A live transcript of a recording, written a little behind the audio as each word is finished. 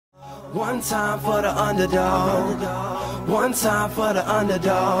One time for the underdog. One time for the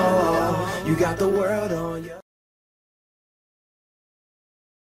underdog. You got the world on you.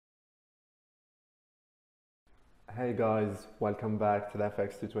 Hey guys, welcome back to the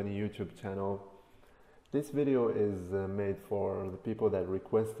FX220 YouTube channel. This video is made for the people that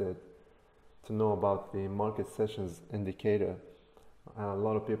requested to know about the market sessions indicator. A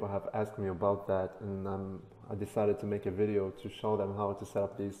lot of people have asked me about that, and I decided to make a video to show them how to set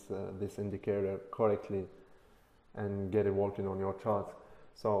up this indicator correctly and get it working on your chart.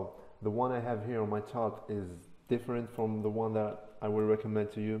 So the one I have here on my chart is different from the one that I will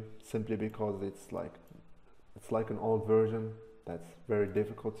recommend to you, simply because it's like an old version that's very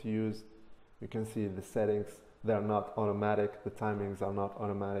difficult to use. You can see the settings, they're not automatic, the timings are not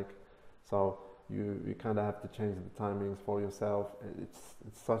automatic, so you kind of have to change the timings for yourself.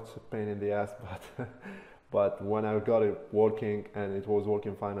 It's such a pain in the ass, but when I got it working and it was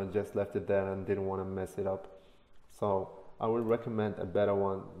working fine, I just left it there and didn't want to mess it up. So I will recommend a better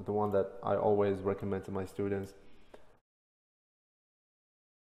one, the one that I always recommend to my students.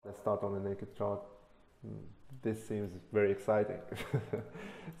 Let's start on a naked chart. This seems very exciting.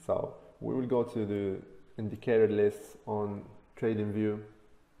 So we will go to the indicator list on TradingView.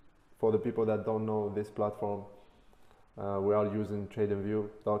 For the people that don't know this platform, we are using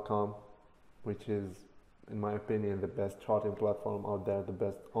TradingView.com, which is, in my opinion, the best charting platform out there, the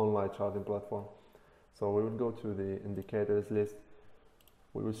best online charting platform. So we will go to the indicators list.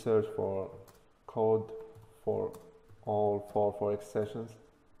 We will search for code for all 4 Forex sessions.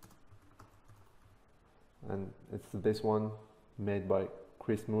 And it's this one, made by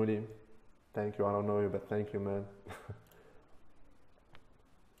Chris Moody. Thank you, I don't know you, but thank you, man.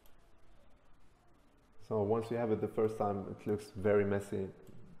 So once you have it the first time, it looks very messy.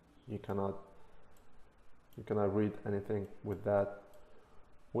 You cannot read anything with that.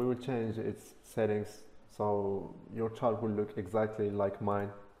 We will change its settings, so your chart will look exactly like mine.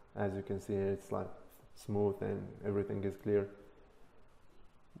 As you can see here, it's like smooth and everything is clear.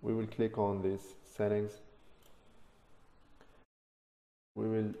 We will click on these settings. We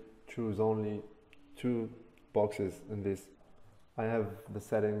will choose only 2 boxes in this. I have the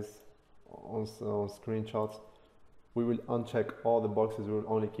settings on screenshots. We will uncheck all the boxes. We will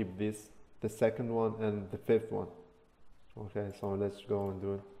only keep this, the second one and the 5th one. Okay, so let's go and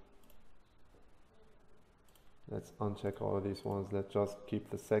do it. Let's uncheck all of these ones. Let's just keep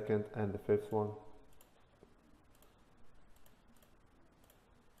the 2nd and the 5th one.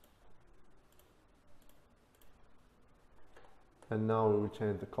 And now we will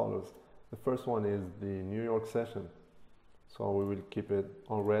change the colors. The first one is the New York session, so we will keep it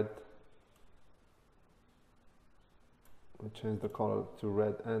on red. We change the color to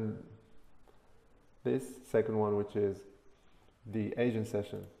red. And this second one, which is the Asian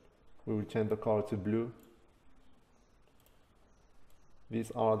session, we will change the color to blue.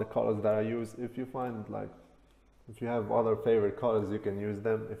 These are the colors that I use. If you find, if you have other favorite colors, you can use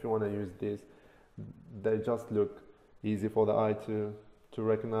them. If you want to use these, they just look easy for the eye to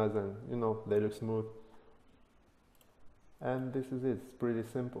recognize, and they look smooth. And this is it. It's pretty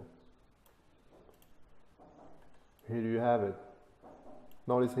simple. Here you have it.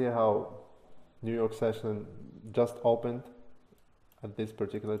 Notice here how New York session just opened at this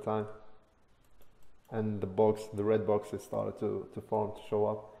particular time, and the red boxes started to form, to show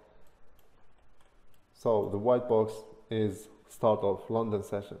up. So the white box is start of London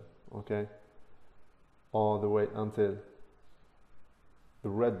session, okay, all the way until the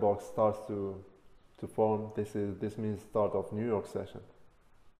red box starts to form. This means start of New York session.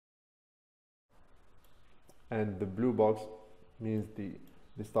 And the blue box means the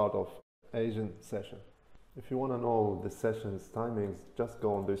start of Asian session. If you want to know the session's timings, just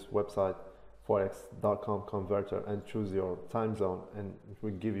go on this website, forex.com converter, and choose your time zone, and it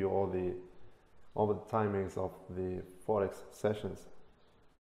will give you all the timings of the Forex sessions.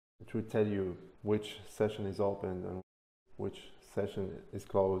 It will tell you which session is open and which session is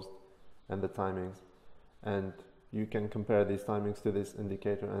closed, and the timings. And you can compare these timings to this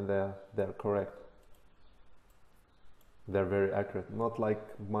indicator, and they're correct. They're very accurate. Not like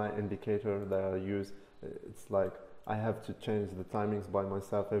my indicator that I use. It's like I have to change the timings by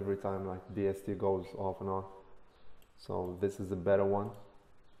myself every time, like DST goes off and on. So this is a better one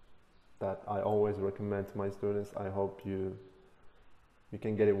that I always recommend to my students. I hope you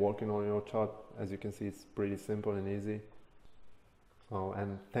can get it working on your chart. As you can see, it's pretty simple and easy.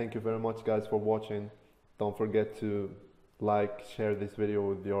 And thank you very much, guys, for watching. Don't forget to like, share this video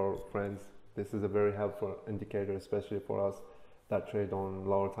with your friends. This is a very helpful indicator, especially for us that trade on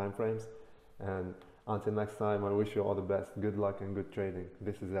lower time frames. And Until next time, I wish you all the best. Good luck and good trading.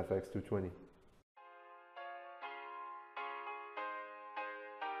 This is FX 220.